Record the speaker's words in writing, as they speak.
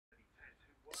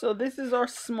So this is our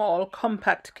small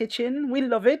compact kitchen. We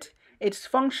love it. It's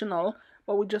functional,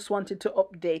 but we just wanted to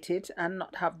update it and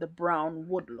not have the brown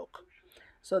wood look.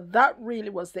 So that really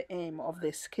was the aim of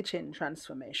this kitchen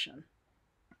transformation.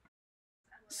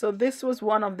 So this was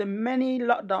one of the many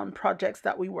lockdown projects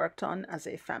that we worked on as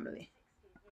a family.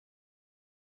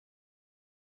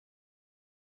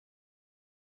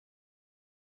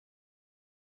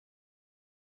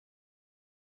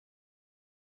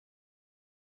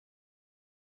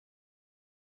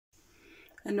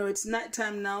 I know it's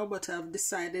nighttime now, but I've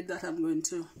decided that I'm going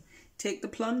to take the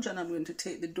plunge and I'm going to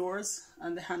take the doors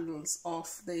and the handles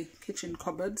off the kitchen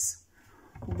cupboards,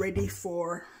 ready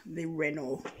for the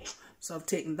reno. So I've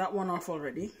taken that one off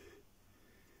already.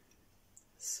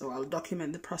 So I'll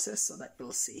document the process so that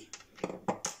you'll see.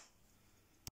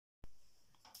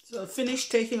 So I've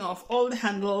finished taking off all the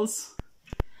handles,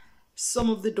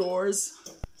 some of the doors,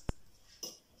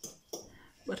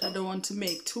 but I don't want to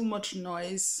make too much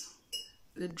noise.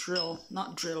 The drill,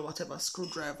 not drill, whatever,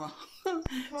 screwdriver,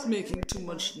 it's making too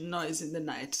much noise in the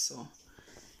night. So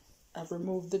I've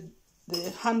removed the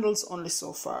handles only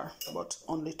so far, but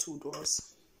only 2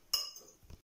 doors.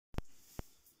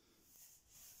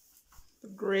 The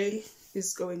grey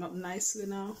is going up nicely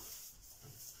now.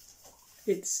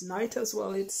 It's night as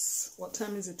well. It's, what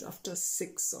time is it? After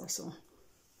 6 or so.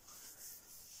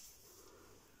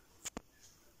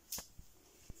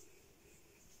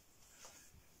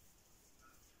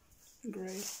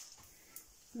 Grey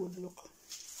would look.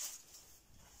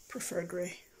 Prefer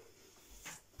grey.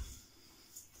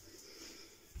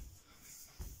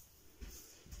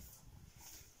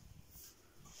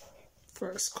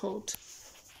 First coat.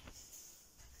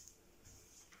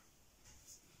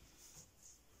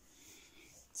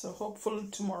 So hopefully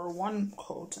tomorrow 1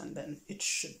 coat and then it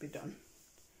should be done.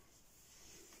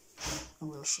 I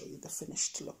will show you the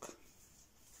finished look.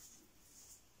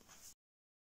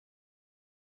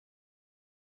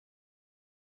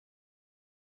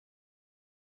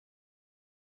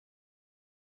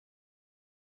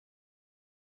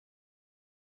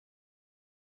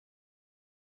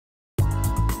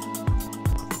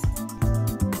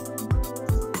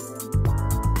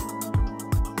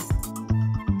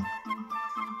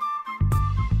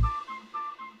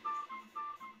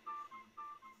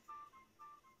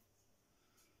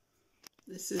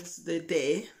 This is the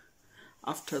day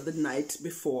after the night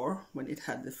before when it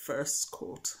had the first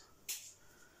coat.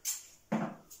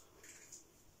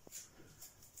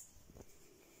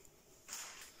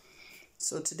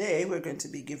 So today we're going to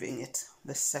be giving it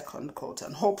the second coat,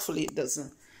 and hopefully it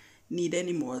doesn't need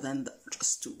any more than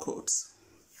just 2 coats.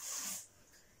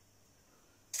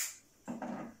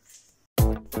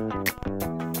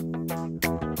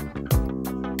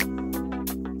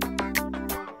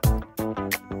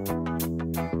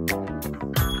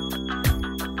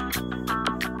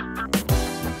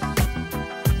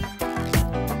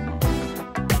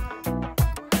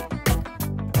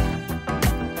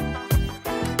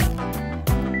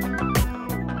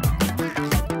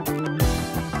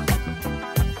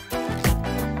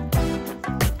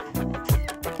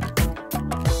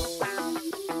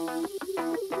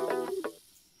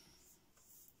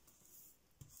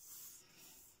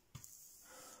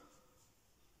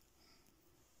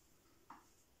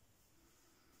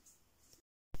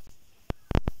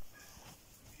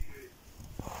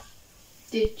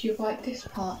 Did you like this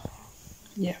part?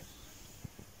 Yeah.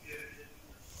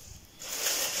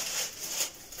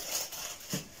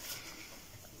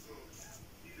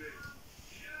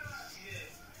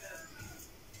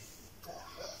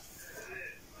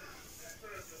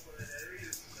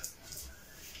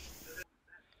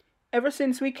 Ever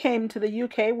since we came to the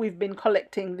UK, we've been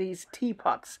collecting these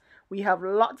teapots. We have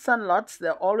lots and lots.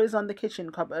 They're always on the kitchen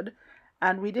cupboard.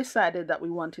 And we decided that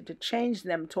we wanted to change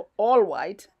them to all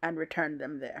white and return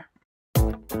them there.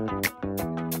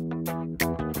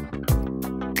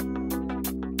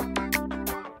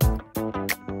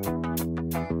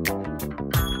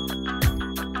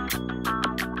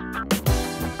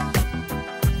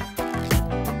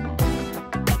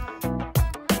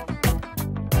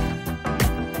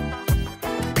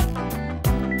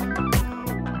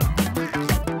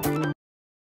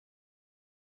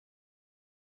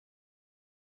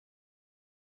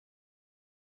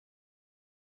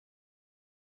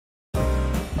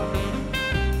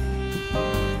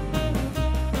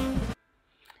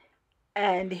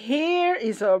 And here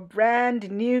is our brand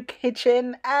new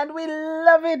kitchen, and we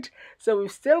love it. So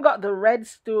we've still got the red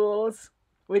stools,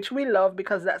 which we love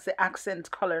because that's the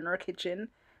accent color in our kitchen.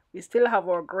 We still have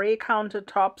our gray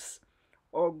countertops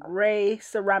or gray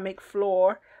ceramic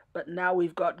floor, but now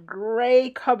we've got gray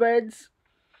cupboards.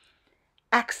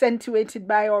 accentuated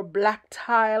by our black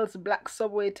tiles, black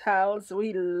subway tiles.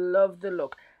 We love the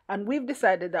look. And we've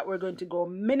decided that we're going to go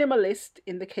minimalist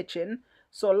in the kitchen.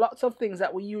 So lots of things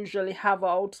that we usually have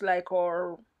out, like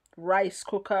our rice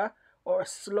cooker or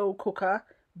slow cooker,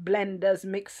 blenders,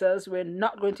 mixers, we're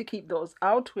not going to keep those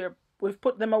out. We've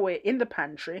put them away in the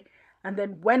pantry, and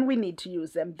then when we need to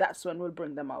use them, that's when we'll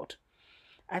bring them out.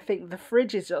 I think the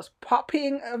fridge is just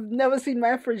popping. I've never seen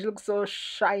my fridge look so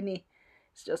shiny.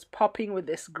 It's just popping with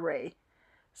this gray.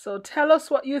 So tell us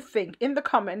what you think in the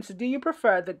comments. Do you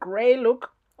prefer the gray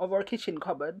look of our kitchen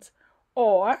cupboards,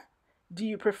 or do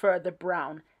you prefer the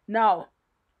brown? Now,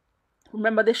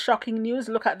 remember the shocking news?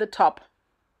 Look at the top.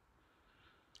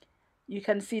 You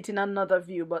can see it in another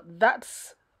view, but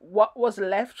that's what was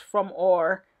left from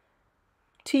our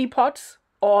teapots.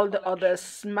 All the others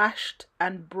smashed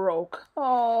and broke.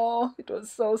 Oh, it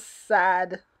was so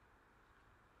sad.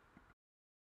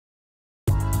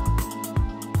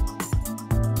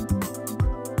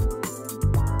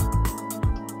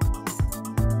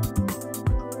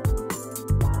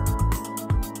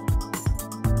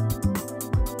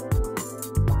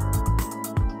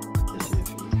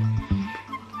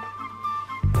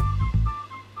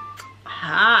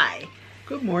 Hi.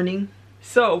 Good morning.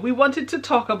 So we wanted to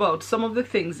talk about some of the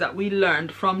things that we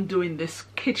learned from doing this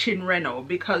kitchen reno,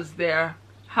 because there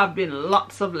have been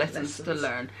lots of lessons to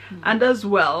learn. And as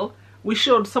well, we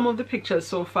showed some of the pictures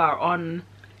so far on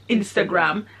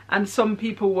Instagram, and some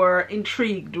people were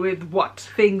intrigued with what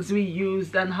things we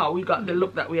used and how we got the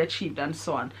look that we achieved and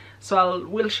so on. So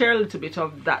we'll share a little bit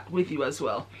of that with you as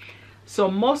well. So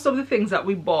most of the things that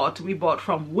we bought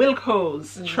from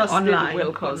Wilko's, trusted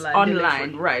Wilko's,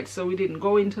 online, right? So we didn't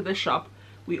go into the shop.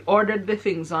 We ordered the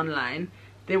things online.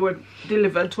 They were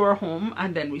delivered to our home,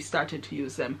 and then we started to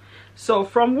use them. So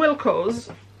from Wilko's,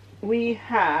 we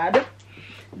had,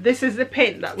 this is the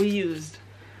paint that we used.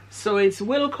 So it's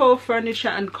Wilko Furniture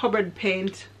and Cupboard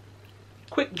Paint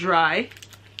Quick Dry,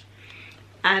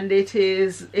 and it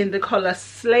is in the color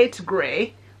slate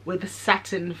gray with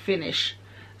satin finish.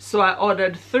 So I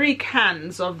ordered 3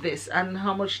 cans of this, and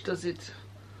how much does it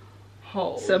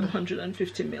hold?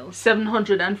 750 mils.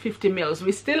 750 mils.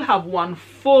 We still have 1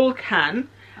 full can,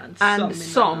 and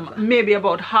some maybe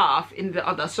about half in the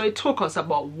other. So it took us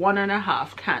about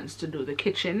 1.5 cans to do the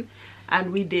kitchen,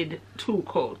 and we did 2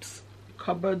 coats.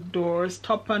 Cupboard doors,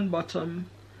 top and bottom,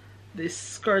 the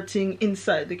skirting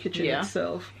inside the kitchen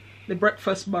itself, the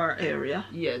breakfast bar area.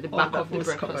 Yeah, the back of the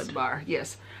breakfast bar.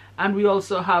 Yes. And we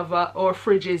also have our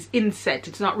fridges inset.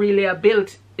 It's not really a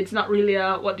built, it's not really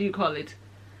a, what do you call it?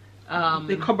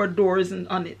 The cupboard door isn't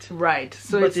on it. Right,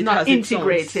 so but it's not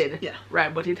integrated. Yeah.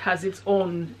 Right, but it has its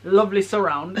own lovely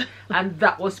surround, and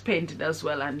that was painted as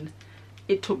well, and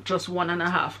it took just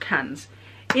 1.5 cans.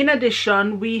 In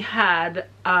addition, we had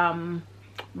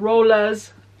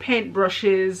rollers, paint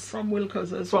brushes. From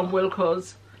Wilko's as well. From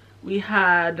Wilko's. We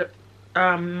had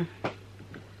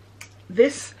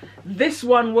this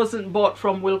one wasn't bought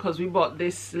from Wilko's. We bought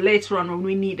this later on when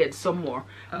we needed some more.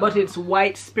 But it's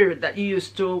white spirit that you use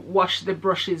to wash the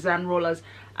brushes and rollers.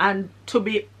 And to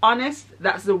be honest,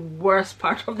 that's the worst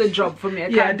part of the job for me.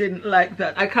 I didn't like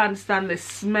that. I can't stand the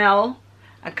smell.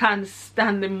 I can't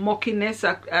stand the muckiness.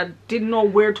 I didn't know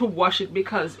where to wash it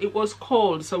because it was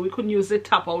cold, so we couldn't use the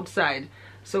tap outside.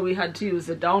 So we had to use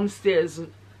the downstairs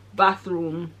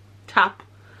bathroom tap.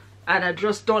 And I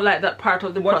just don't like that part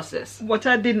of the process. What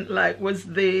I didn't like was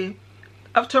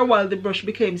after a while the brush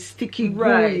became sticky,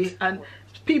 gooey, and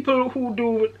people who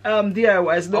do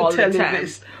DIYs don't tell you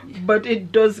this, but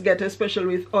it does get,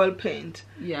 especially with oil paint,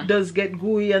 does get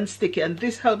gooey and sticky, and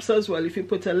this helps as well if you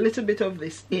put a little bit of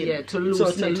this in, to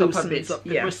loosen it up a bit, up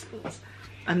the bristles,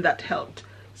 and that helped.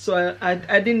 So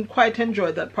I didn't quite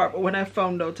enjoy that part, but when I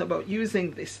found out about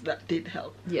using this, that did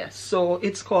help. Yes. So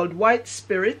it's called White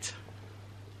Spirit.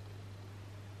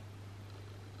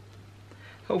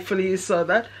 Hopefully you saw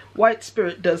that. White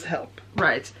spirit does help.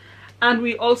 Right. And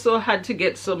we also had to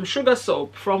get some sugar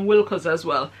soap from Wilko's as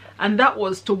well. And that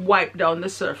was to wipe down the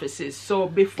surfaces. So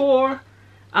before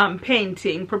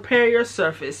painting, prepare your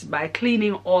surface by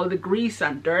cleaning all the grease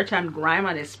and dirt and grime.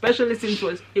 And especially since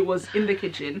it was in the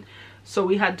kitchen. So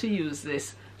we had to use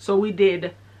this. So we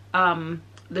did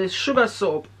the sugar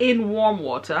soap in warm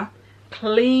water.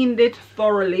 Cleaned it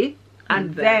thoroughly.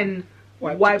 And then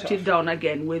wiped it down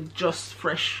again with just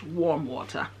fresh warm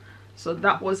water. So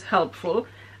that was helpful.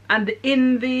 And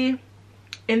in the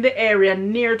area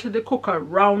near to the cooker,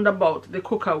 round about the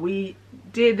cooker, we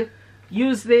did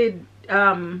use the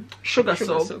sugar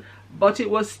soap, but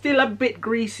it was still a bit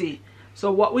greasy.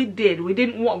 So what we did, we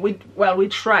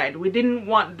tried, we didn't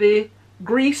want the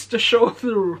grease to show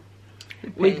through.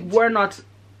 We were not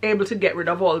able to get rid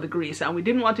of all the grease, and we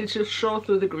didn't want it to show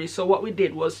through the grease, so what we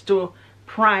did was to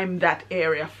prime that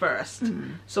area first.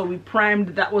 So we primed,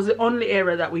 that was the only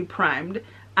area that we primed,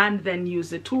 and then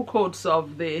used the 2 coats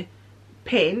of the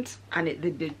paint, and it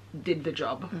did the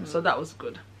job. So that was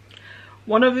good.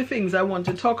 One of the things I want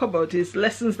to talk about is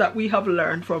lessons that we have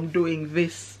learned from doing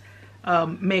this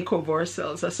makeover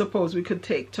ourselves. I suppose we could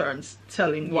take turns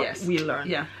telling what we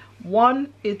learned.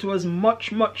 One, it was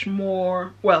much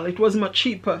more, well, it was much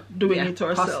cheaper doing it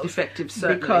ourselves. Cost effective,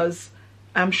 certainly. Because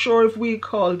I'm sure if we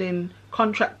called in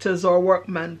contractors or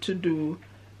workmen to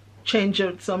change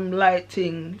out some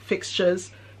lighting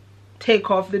fixtures, take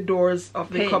off the doors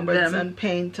of the cupboards and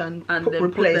paint and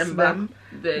replace them.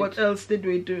 What else did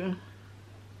we do?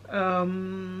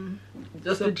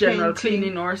 Just the general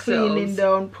cleaning ourselves, cleaning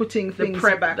down, putting things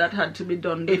back that had to be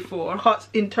done before.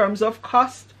 In terms of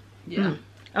cost,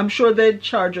 I'm sure they'd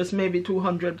charge us maybe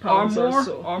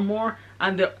 £200 or more.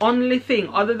 And the only thing,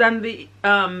 other than the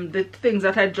things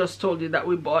that I just told you that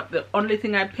we bought, the only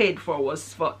thing I paid for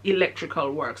was for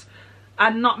electrical works,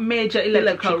 and not major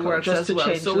electrical works just as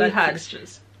well. So we had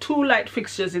 2 light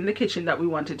fixtures in the kitchen that we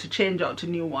wanted to change out to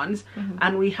new ones,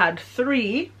 and we had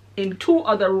 3 in 2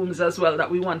 other rooms as well that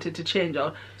we wanted to change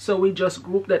out. So we just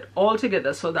grouped that all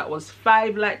together. So that was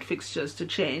 5 light fixtures to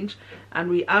change, and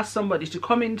we asked somebody to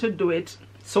come in to do it,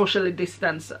 socially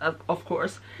distanced, of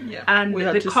course. And we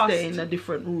had to stay in a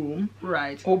different room,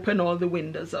 open all the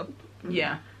windows up.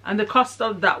 And the cost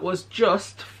of that was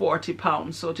just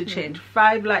 £40. So to change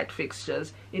 5 light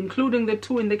fixtures, including the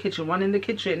 2 in the kitchen, 1 in the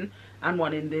kitchen and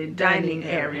 1 in the dining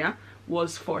area,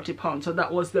 was £40. So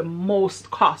that was the most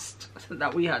cost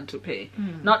that we had to pay.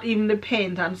 Not even the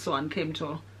paint and so on came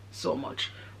to so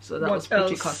much. So that was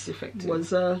pretty cost effective.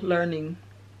 Was a learning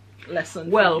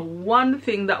lesson? Well, one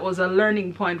thing that was a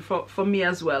learning point for me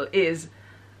as well is,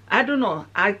 I don't know,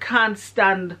 I can't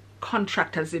stand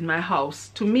contractors in my house.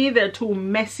 To me, they're too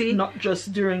messy. Not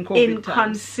just during COVID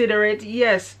inconsiderate times.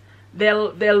 Yes,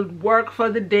 they'll work for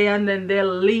the day and then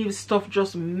they'll leave stuff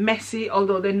just messy,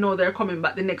 although they know they're coming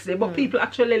back the next day. But people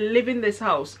actually live in this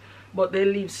house, but they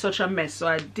leave such a mess. So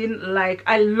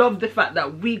I love the fact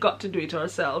that we got to do it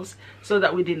ourselves, so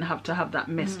that we didn't have to have that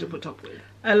mess to put up with.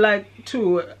 I like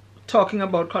too, talking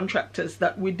about contractors,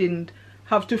 that we didn't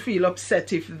have to feel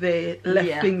upset if they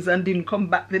left things and didn't come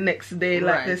back the next day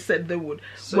like they said they would.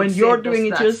 So when you're doing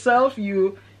it yourself,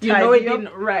 you know it didn't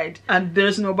and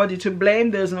there's nobody to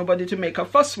blame, there's nobody to make a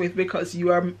fuss with, because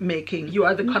you are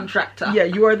the contractor.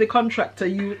 You are the contractor.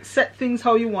 You set things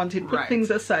how you want it, put things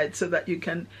aside so that you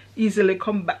can easily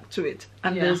come back to it,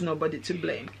 and there's nobody to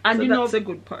blame. And so that's a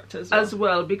good part as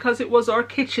well, because it was our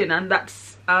kitchen, and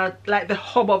that's like the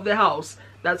hub of the house.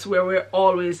 That's where we're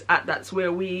always at. That's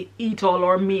where we eat all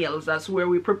our meals. That's where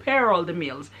we prepare all the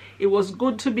meals. It was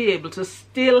good to be able to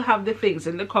still have the things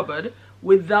in the cupboard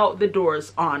without the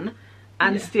doors on,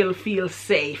 and still feel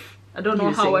safe. I don't know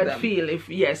how I'd feel if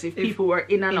people were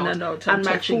in and out and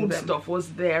my food stuff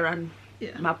was there, and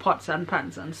my pots and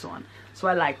pans and so on. So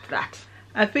I liked that.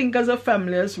 I think as a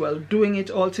family as well, doing it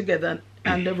all together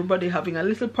and everybody having a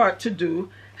little part to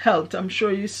do helped. I'm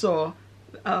sure you saw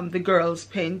the girls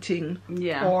painting,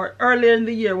 or earlier in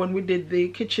the year when we did the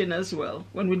kitchen as well,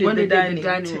 when we did the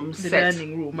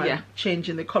dining room and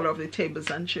changing the color of the tables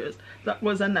and chairs. That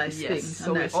was a nice thing.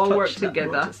 So we all worked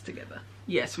together.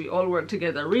 Yes, we all worked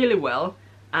together really well,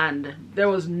 and there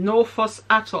was no fuss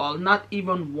at all, not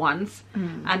even once.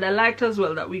 And I liked as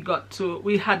well that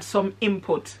we had some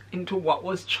input into what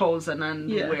was chosen and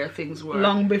where things were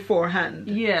long beforehand.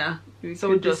 So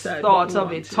we just thought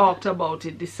of it, talked about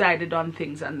it, decided on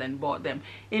things, and then bought them.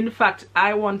 In fact,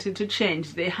 I wanted to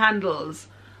change the handles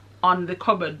on the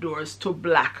cupboard doors to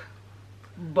black,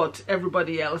 but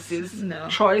everybody else's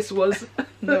choice was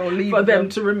for them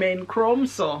to remain chrome.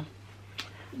 So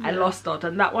I lost out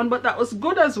on that one, but that was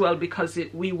good as well, because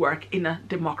we work in a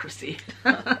democracy.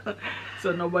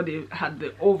 So nobody had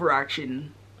the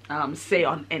overarching say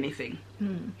on anything.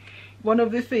 One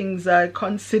of the things I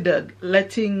considered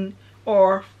letting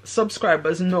our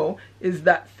subscribers know is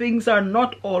that things are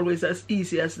not always as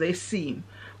easy as they seem.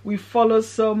 We follow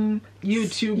some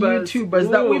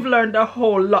YouTubers that we've learned a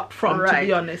whole lot from, to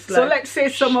be honest. So let's say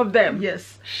some of them.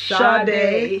 Yes.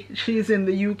 Sade, she's in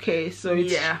the UK, so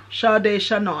it's Sade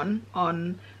Shannon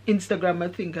on Instagram, I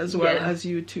think, as well as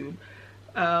YouTube.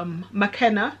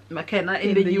 McKenna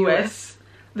in the US.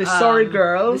 The Sorry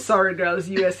Girls. The Sorry Girls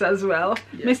US as well.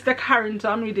 Mr.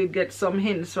 Carrington, we did get some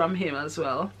hints from him as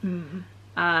well.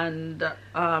 And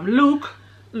Luke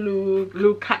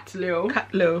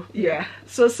Catlow.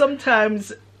 So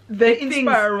sometimes they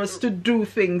inspire us to do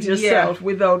things yourself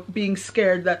without being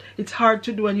scared that it's hard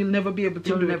to do and you'll never be able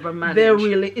to do it. Manage. They're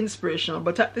really inspirational,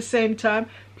 but at the same time,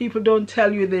 people don't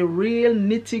tell you the real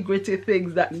nitty-gritty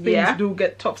things, that things do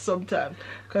get tough sometimes.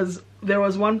 Because there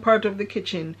was one part of the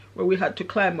kitchen where we had to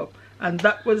climb up, and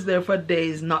that was there for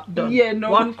days, not done.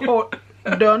 One coat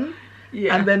done.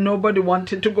 And then nobody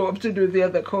wanted to go up to do the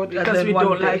other coat because and then we one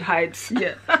don't day, like heights.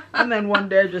 And then one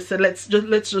day I just said, let's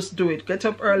just do it. Get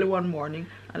up early one morning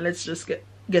and let's just get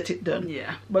it done.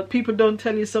 But people don't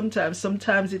tell you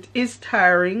sometimes it is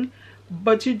tiring,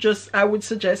 but you just, I would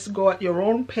suggest, go at your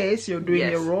own pace. You're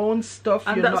doing your own stuff,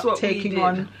 and you're not taking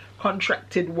on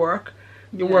contracted work.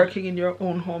 You're working in your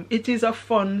own home. It is a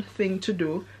fun thing to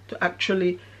do, to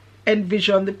actually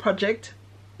envision the project,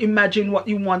 imagine what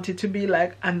you want it to be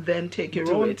like, and then take your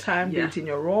own time, do it in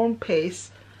your own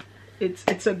pace.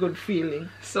 It's a good feeling.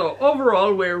 So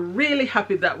overall, we're really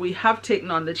happy that we have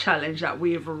taken on the challenge, that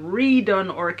we've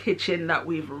redone our kitchen, that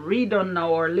we've redone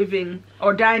now our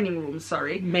dining room,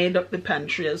 sorry. Made up the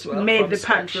pantry as well. Made the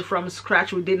pantry from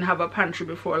scratch. We didn't have a pantry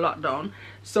before lockdown.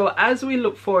 So as we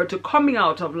look forward to coming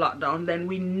out of lockdown, then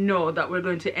we know that we're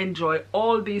going to enjoy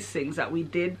all these things that we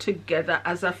did together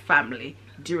as a family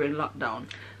during lockdown.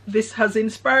 This has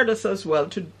inspired us as well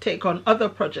to take on other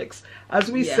projects. As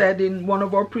we said in one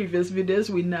of our previous videos,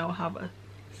 we now have a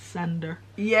sander.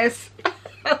 Yes,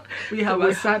 we have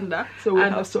a sander. So we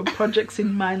have some projects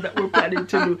in mind that we're planning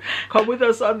to do. Come with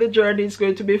us on the journey. It's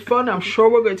going to be fun. I'm sure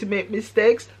we're going to make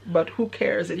mistakes, but who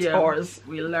cares? It's ours.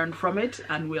 We'll learn from it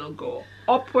and we'll go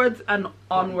upwards and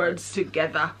onwards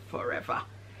together forever.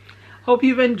 Hope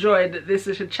you've enjoyed this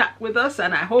little chat with us,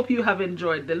 and I hope you have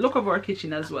enjoyed the look of our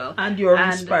kitchen as well. And you're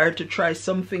inspired to try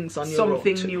some things on your own.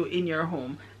 Something new in your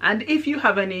home. And if you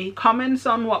have any comments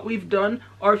on what we've done,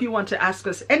 or if you want to ask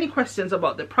us any questions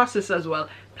about the process as well,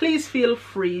 please feel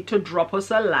free to drop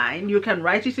us a line. You can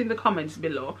write it in the comments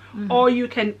below, or you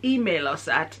can email us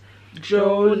at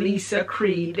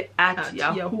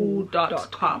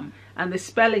joleisacreed@yahoo.com. And the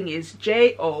spelling is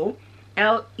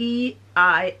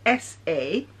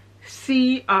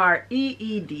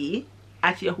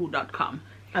JOLEISACREED@yahoo.com.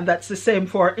 And that's the same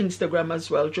for our Instagram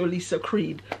as well, Jolisa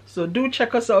Creed. So do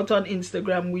check us out on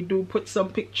Instagram. We do put some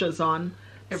pictures on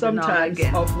sometimes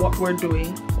of what we're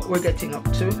doing, what we're getting up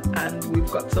to, and we've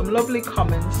got some lovely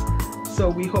comments. So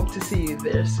we hope to see you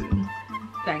there soon.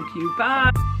 Thank you.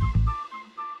 Bye.